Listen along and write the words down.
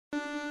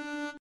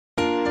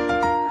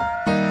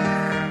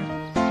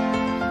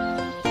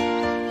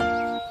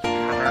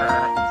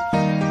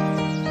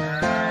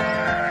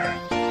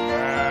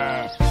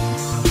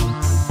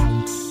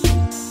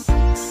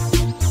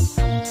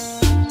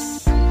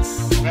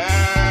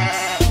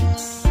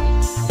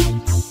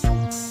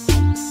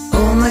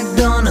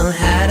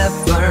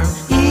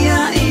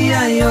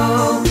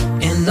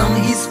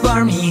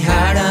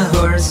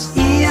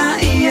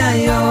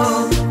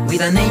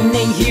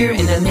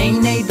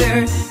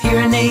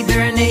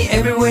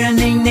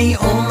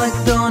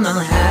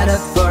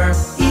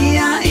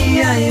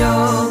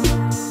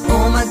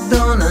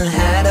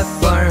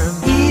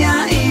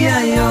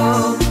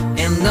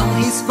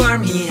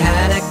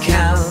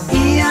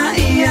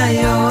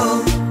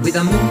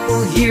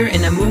moo here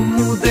and a moo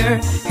moo there.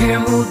 Here a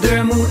moo, there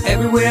a moo,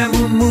 everywhere a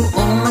moo moo.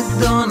 Old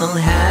MacDonald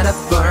had a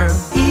farm,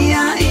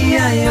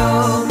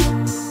 E-I-E-I-O.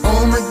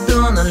 Old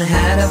MacDonald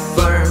had a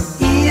farm,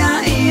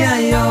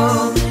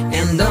 E-I-E-I-O.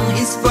 And on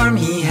his farm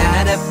he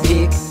had a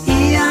pig,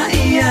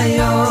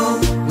 E-I-E-I-O.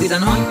 With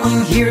an oink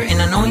oink here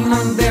and an oink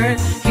oink there.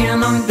 Here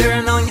an oink, there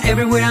an oink,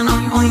 everywhere an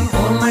oink oink.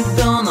 Old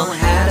MacDonald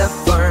had a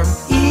farm,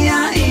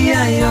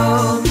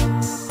 E-I-E-I-O.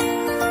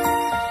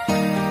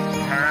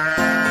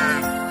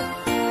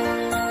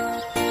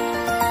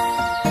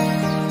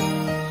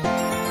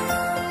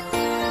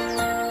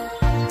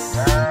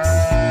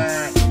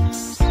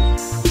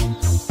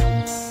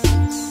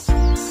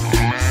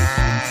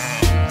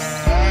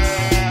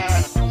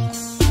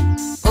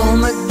 Old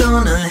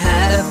MacDonald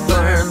had a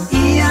farm,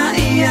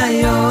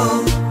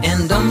 E-I-E-I-O.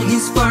 And on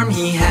his farm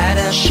he had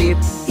a sheep,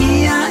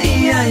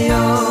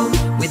 E-I-E-I-O.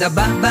 With a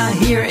ba-ba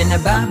here and a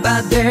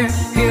ba-ba there.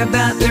 Here a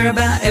ba, there a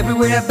ba,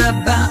 everywhere a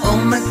ba-ba.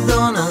 Old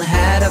MacDonald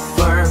had a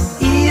farm,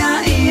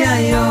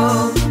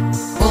 E-I-E-I-O.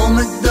 Old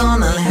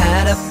MacDonald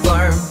had a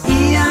farm,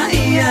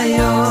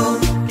 E-I-E-I-O.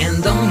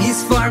 And on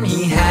his farm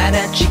he had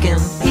a chicken,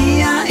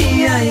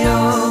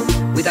 E-I-E-I-O.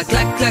 With a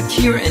clack clack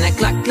here and a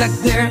clack clack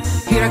there.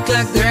 Here a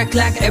clack, there a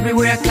clack,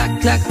 everywhere a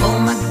clack clack.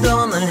 Old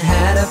MacDonald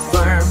had a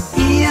farm,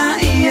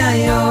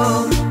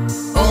 E-I-E-I-O.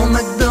 Old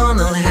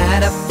MacDonald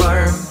had a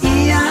farm,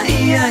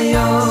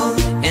 E-I-E-I-O.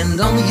 And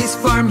on his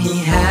farm he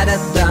had a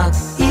dog,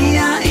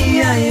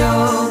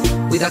 E-I-E-I-O.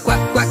 With a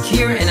quack quack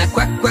here and a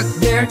quack quack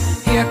there.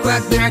 Here a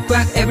quack, there a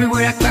quack,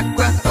 everywhere a quack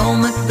quack. Old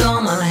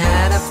MacDonald